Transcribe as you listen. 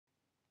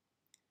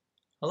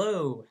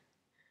Hello!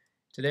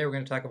 Today we're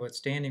going to talk about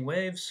standing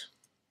waves.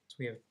 So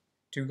we have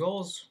two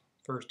goals.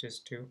 First is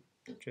to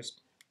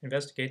just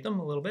investigate them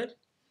a little bit,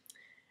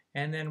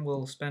 and then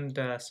we'll spend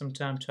some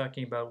time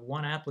talking about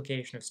one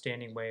application of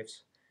standing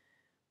waves,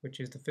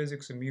 which is the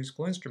physics of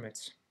musical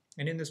instruments.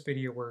 And in this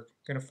video we're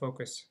going to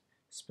focus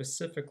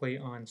specifically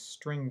on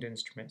stringed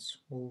instruments.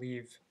 We'll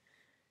leave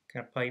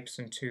kind of pipes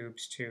and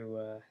tubes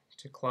to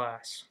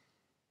class.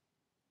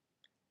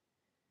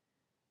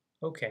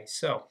 Okay,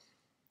 so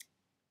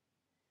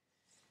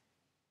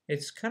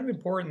it's kind of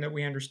important that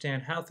we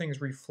understand how things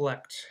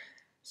reflect.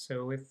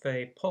 So if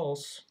a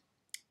pulse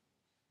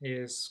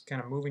is kind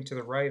of moving to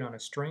the right on a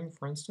string,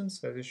 for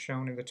instance, as is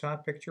shown in the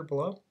top picture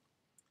below,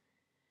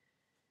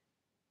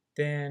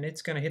 then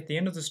it's going to hit the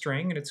end of the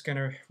string and it's going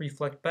to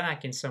reflect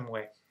back in some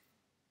way.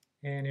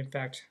 And in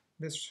fact,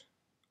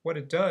 what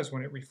it does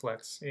when it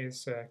reflects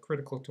is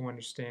critical to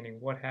understanding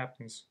what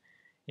happens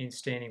in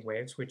standing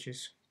waves, which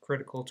is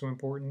critical to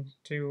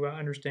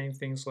understanding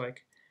things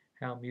like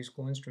how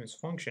musical instruments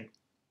function.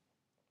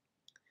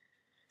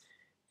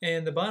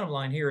 And the bottom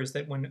line here is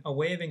that when a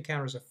wave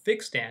encounters a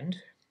fixed end,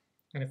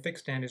 and a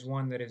fixed end is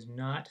one that is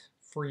not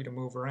free to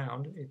move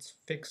around, it's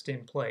fixed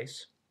in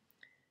place,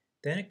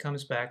 then it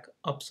comes back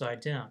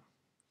upside down.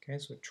 Okay,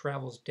 so it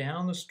travels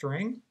down the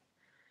string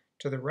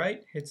to the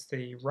right, hits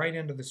the right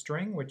end of the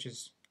string, which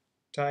is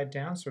tied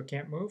down so it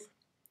can't move,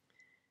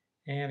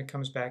 and it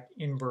comes back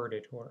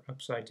inverted or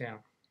upside down.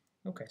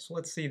 Okay, so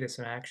let's see this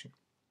in action.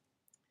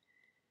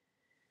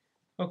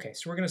 Okay,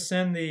 so we're going to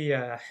send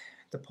the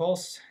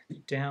pulse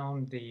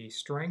down the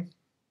string,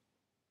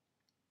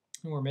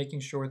 and we're making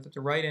sure that the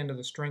right end of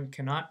the string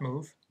cannot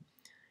move,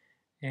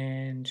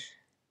 and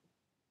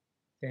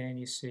then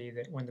you see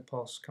that when the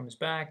pulse comes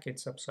back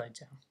it's upside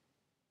down.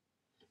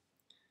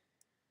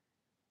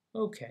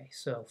 Okay,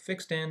 so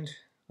fixed end,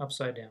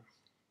 upside down.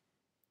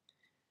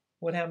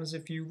 What happens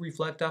if you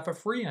reflect off a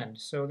free end?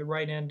 So the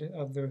right end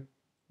of the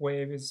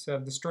wave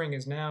the string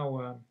is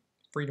now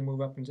free to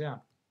move up and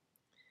down.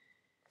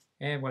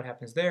 And what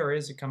happens there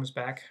is it comes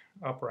back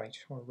upright,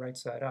 or right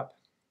side up.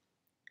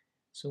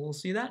 So we'll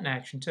see that in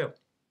action too.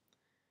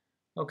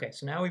 Okay,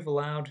 so now we've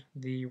allowed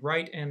the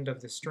right end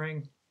of the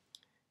string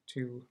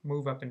to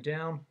move up and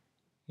down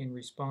in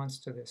response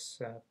to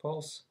this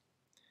pulse.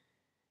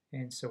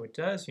 And so it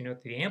does. You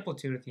note the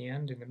amplitude at the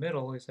end in the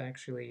middle is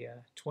actually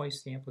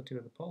twice the amplitude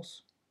of the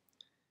pulse.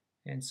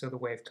 And so the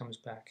wave comes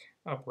back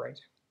upright.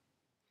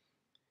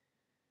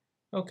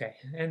 Okay,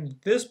 and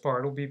this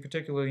part will be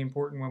particularly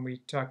important when we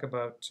talk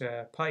about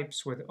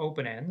pipes with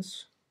open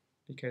ends,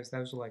 because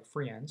those are like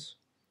free ends.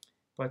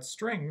 But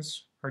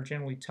strings are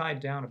generally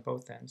tied down at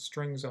both ends.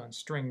 Strings on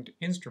stringed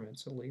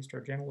instruments, at least, are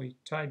generally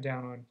tied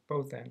down on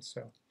both ends.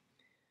 So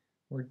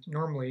we're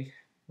normally,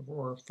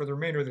 or for the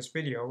remainder of this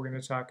video, we're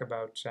going to talk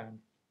about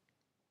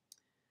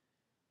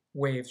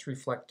waves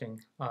reflecting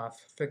off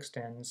fixed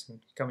ends and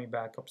coming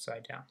back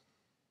upside down.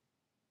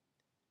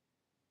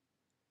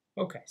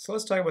 Okay, so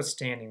let's talk about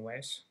standing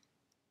waves.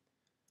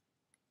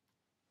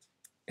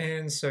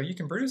 And so you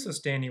can produce a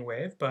standing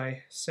wave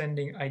by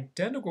sending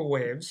identical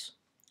waves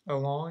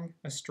along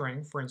a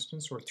string, for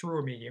instance, or through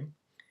a medium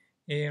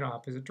in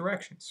opposite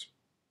directions.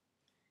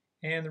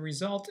 And the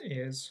result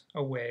is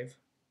a wave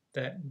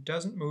that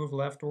doesn't move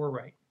left or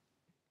right.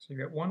 So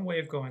you've got one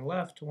wave going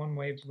left, one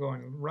wave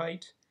going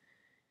right.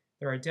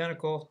 They're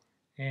identical,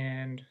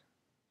 and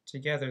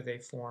together they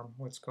form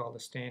what's called a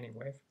standing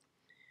wave.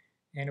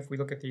 And if we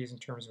look at these in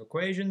terms of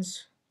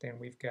equations, then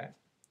we've got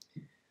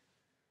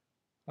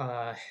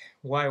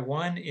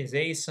y1 is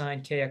a sine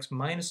kx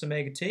minus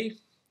omega t.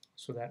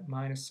 So that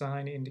minus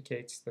sign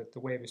indicates that the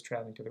wave is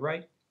traveling to the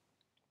right.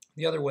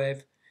 The other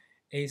wave,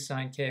 a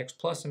sine kx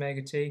plus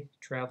omega t,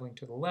 traveling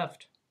to the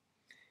left.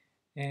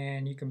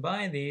 And you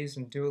combine these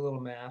and do a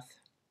little math.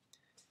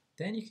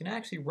 Then you can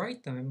actually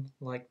write them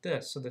like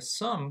this. So the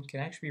sum can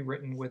actually be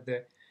written with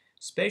the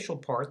spatial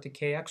part, the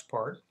kx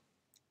part,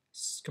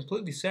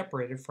 completely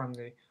separated from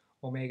the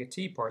omega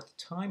t part, the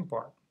time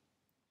part.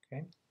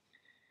 Okay?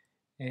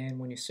 And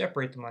when you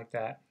separate them like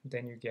that,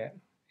 then you get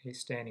a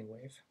standing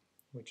wave,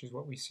 which is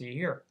what we see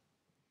here.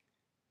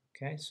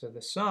 Okay, so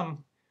the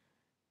sum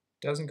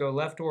doesn't go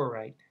left or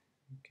right.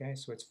 Okay,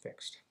 so it's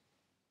fixed.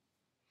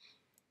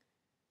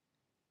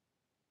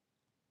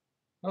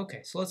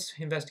 Okay, so let's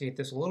investigate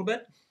this a little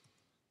bit.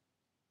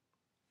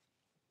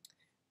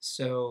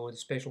 So the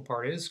spatial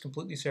part is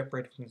completely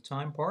separated from the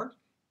time part,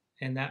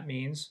 and that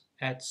means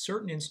at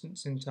certain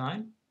instants in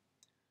time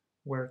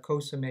where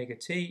cos omega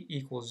t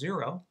equals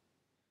 0,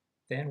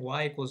 then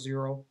y equals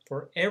 0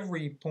 for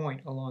every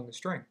point along the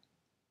string.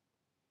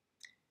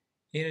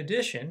 In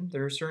addition,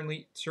 there are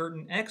certainly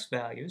certain x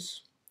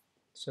values,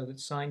 so that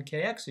sine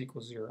kx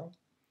equals 0.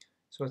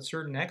 So at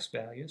certain x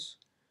values,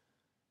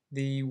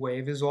 the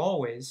wave is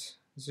always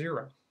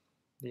 0.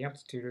 The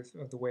amplitude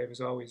of the wave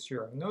is always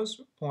 0. And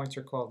those points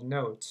are called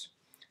nodes.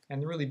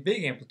 And the really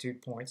big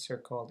amplitude points are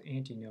called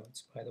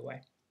antinodes, by the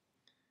way.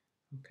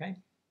 Okay?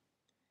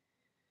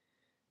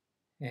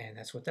 And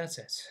that's what that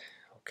says.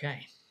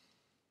 Okay.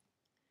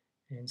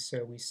 And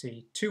so we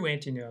see two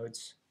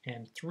antinodes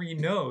and 3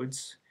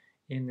 nodes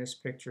in this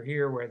picture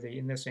here, where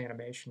in this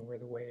animation where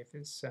the wave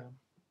is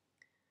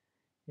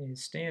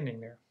standing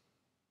there.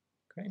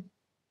 Okay.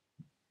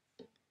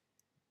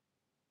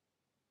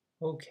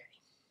 Okay.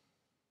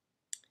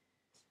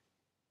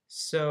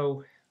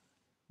 So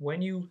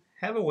when you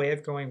have a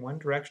wave going one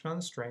direction on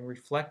the string,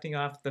 reflecting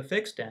off the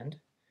fixed end,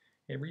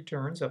 it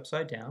returns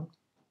upside down,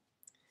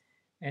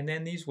 and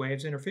then these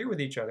waves interfere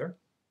with each other,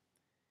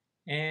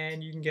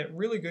 and you can get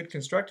really good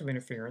constructive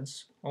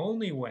interference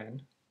only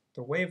when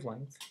the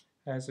wavelength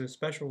has a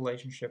special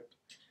relationship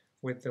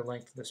with the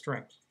length of the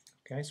string.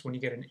 Okay, so when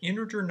you get an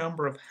integer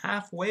number of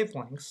half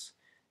wavelengths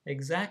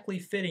exactly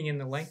fitting in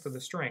the length of the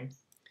string,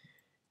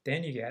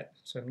 then you get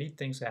some neat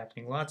things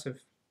happening. Lots of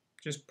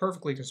just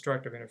perfectly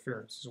constructive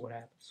interference is what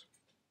happens.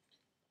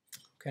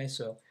 Okay,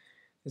 so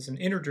there's an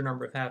integer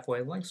number of half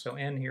wavelengths, so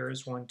n here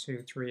is 1, 2,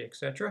 3,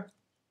 etc.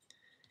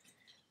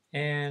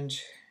 And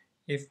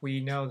if we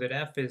know that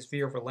f is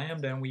v over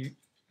lambda, and we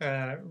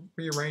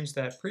rearrange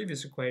that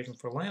previous equation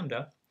for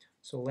lambda,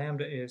 so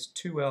lambda is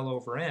 2L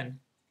over n,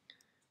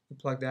 we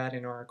plug that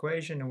in our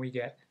equation and we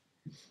get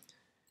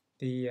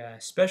the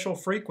special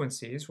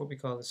frequencies, what we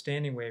call the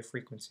standing wave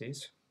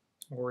frequencies,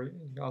 or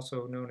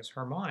also known as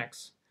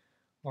harmonics,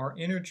 are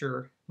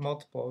integer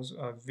multiples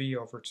of v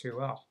over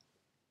 2L.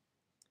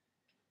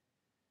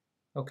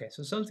 Okay,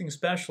 so something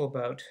special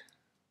about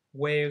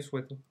waves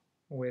with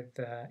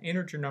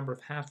integer number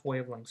of half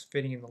wavelengths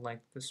fitting in the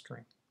length of the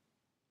string.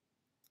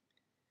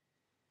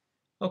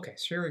 Okay,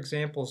 so here are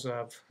examples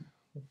of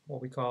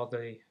what we call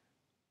the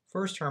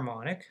first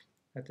harmonic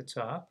at the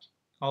top,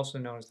 also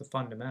known as the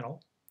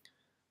fundamental,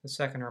 the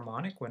second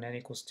harmonic when n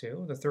equals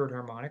 2, the third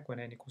harmonic when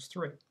n equals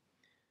 3.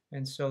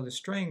 And so the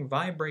string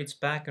vibrates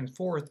back and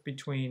forth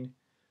between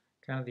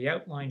kind of the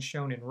outline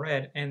shown in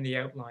red and the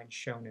outline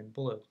shown in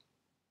blue.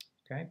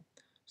 Okay,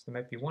 so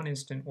there might be one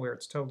instant where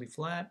it's totally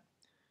flat,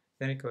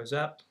 then it goes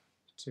up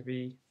to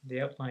be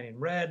the outline in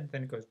red,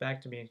 then it goes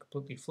back to being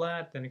completely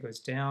flat, then it goes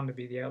down to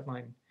be the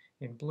outline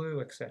in blue,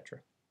 etc.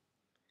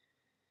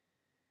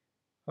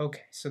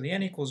 Okay, so the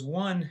n equals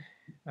 1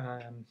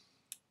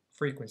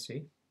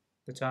 frequency,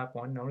 the top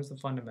one, known as the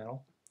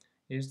fundamental,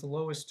 is the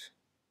lowest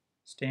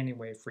standing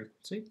wave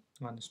frequency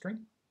on the string.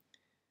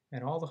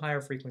 And all the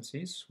higher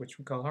frequencies, which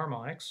we call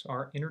harmonics,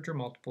 are integer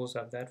multiples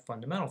of that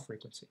fundamental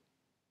frequency.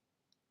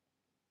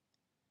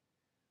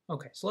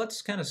 Okay, so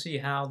let's kind of see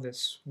how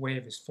this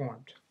wave is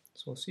formed.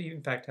 So we'll see,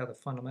 in fact, how the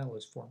fundamental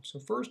is formed. So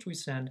first we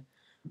send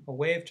a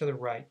wave to the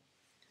right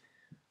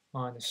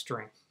on the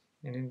string,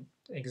 and in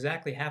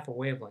exactly half a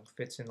wavelength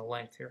fits in the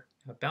length here.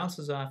 Now it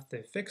bounces off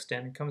the fixed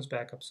end and comes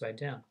back upside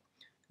down.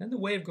 Then the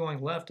wave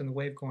going left and the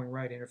wave going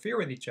right interfere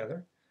with each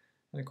other,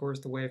 and of course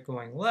the wave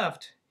going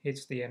left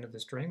hits the end of the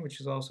string,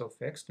 which is also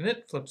fixed, and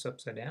it flips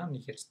upside down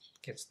and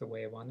gets the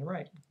wave on the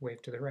right,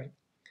 wave to the right.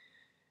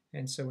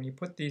 And so when you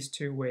put these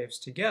two waves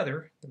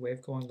together, the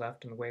wave going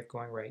left and the wave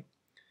going right,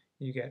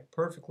 you get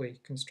perfectly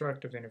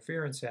constructive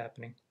interference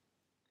happening.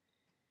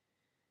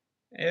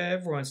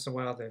 Every once in a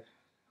while the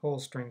whole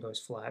string goes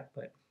flat,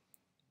 but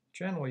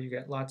generally you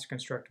get lots of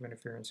constructive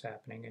interference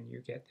happening and you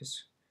get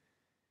this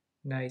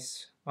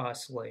nice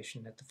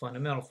oscillation at the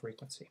fundamental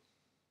frequency.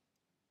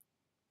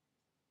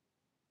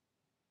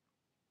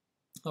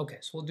 Okay,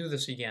 so we'll do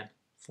this again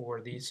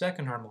for the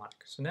second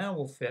harmonic. So now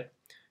we'll fit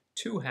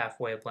two half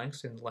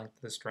wavelengths in the length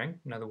of the string.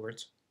 In other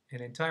words,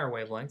 an entire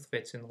wavelength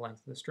fits in the length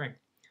of the string.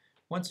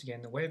 Once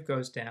again, the wave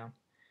goes down,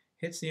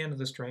 hits the end of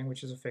the string,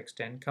 which is a fixed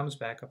end, comes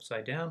back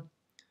upside down,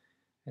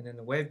 and then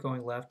the wave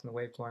going left and the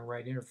wave going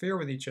right interfere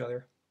with each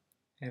other.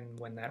 And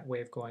when that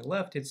wave going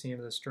left hits the end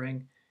of the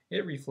string,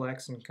 it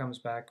reflects and comes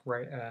back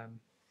right.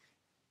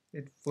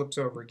 It flips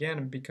over again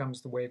and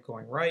becomes the wave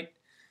going right.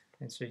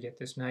 And so you get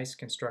this nice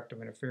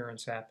constructive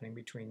interference happening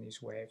between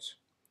these waves.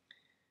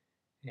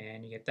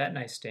 And you get that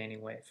nice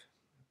standing wave.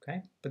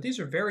 Okay? But these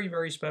are very,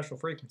 very special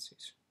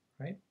frequencies,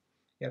 right?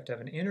 You have to have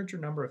an integer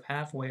number of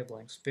half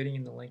wavelengths fitting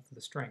in the length of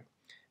the string.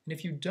 And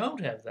if you don't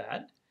have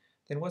that,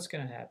 then what's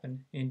going to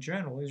happen in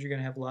general is you're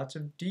going to have lots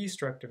of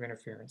destructive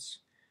interference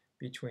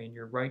between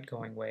your right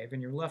going wave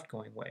and your left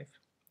going wave.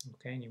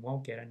 Okay? And you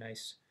won't get a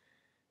nice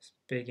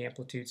big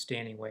amplitude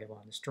standing wave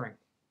on the string.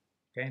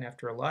 Okay? And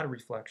after a lot of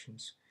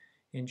reflections,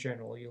 in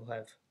general, you'll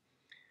have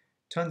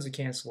tons of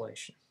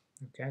cancellation.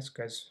 Okay,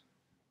 because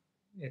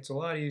it's a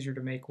lot easier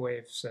to make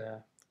waves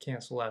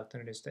cancel out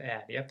than it is to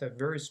add. You have to have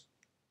very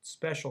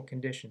special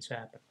conditions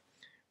happen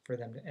for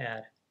them to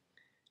add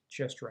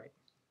just right.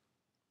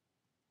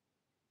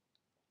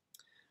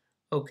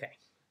 Okay,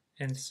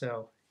 and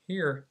so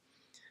here,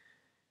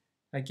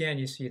 again,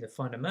 you see the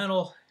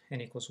fundamental,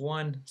 n equals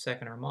 1,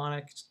 second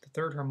harmonic, it's the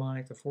third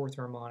harmonic, the fourth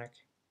harmonic,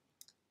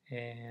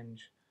 and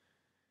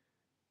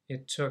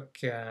it took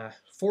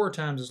 4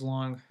 times as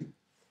long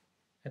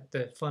at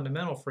the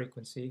fundamental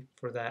frequency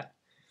for that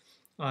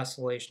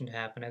oscillation to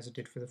happen as it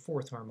did for the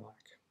fourth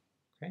harmonic.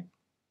 Okay?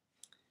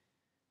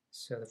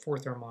 So the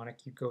fourth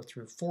harmonic, you go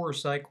through 4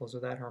 cycles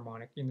of that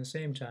harmonic in the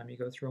same time you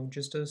go through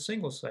just a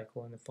single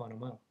cycle in the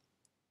fundamental.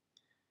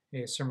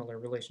 You have similar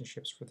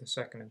relationships for the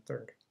second and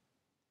third.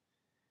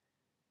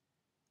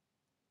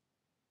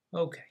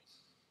 Okay,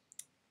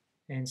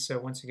 and so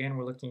once again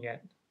we're looking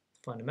at the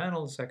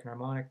fundamental, the second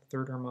harmonic, the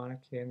third harmonic,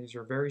 and these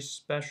are very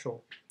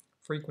special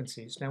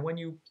frequencies. Now when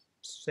you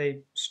say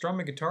strum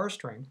a guitar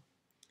string,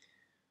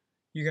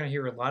 you're going to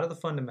hear a lot of the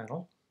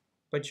fundamental,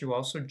 but you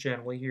also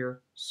generally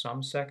hear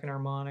some second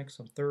harmonic,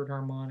 some third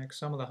harmonic,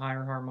 some of the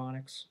higher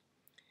harmonics.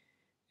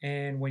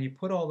 And when you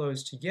put all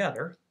those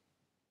together,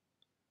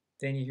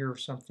 then you hear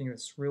something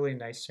that's really a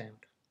nice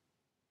sound.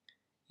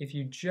 If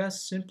you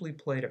just simply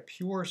played a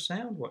pure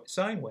sine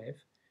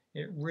wave,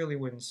 it really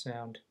wouldn't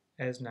sound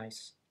as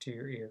nice to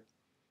your ear.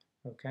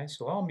 Okay,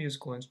 so all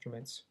musical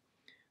instruments,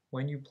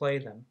 when you play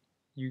them,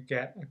 you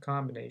get a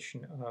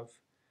combination of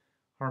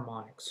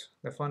harmonics,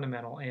 the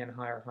fundamental and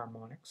higher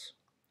harmonics,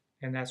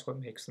 and that's what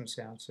makes them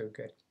sound so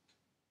good.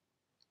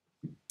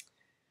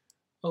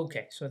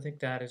 Okay, so I think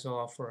that is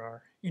all for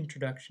our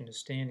introduction to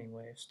standing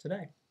waves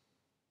today.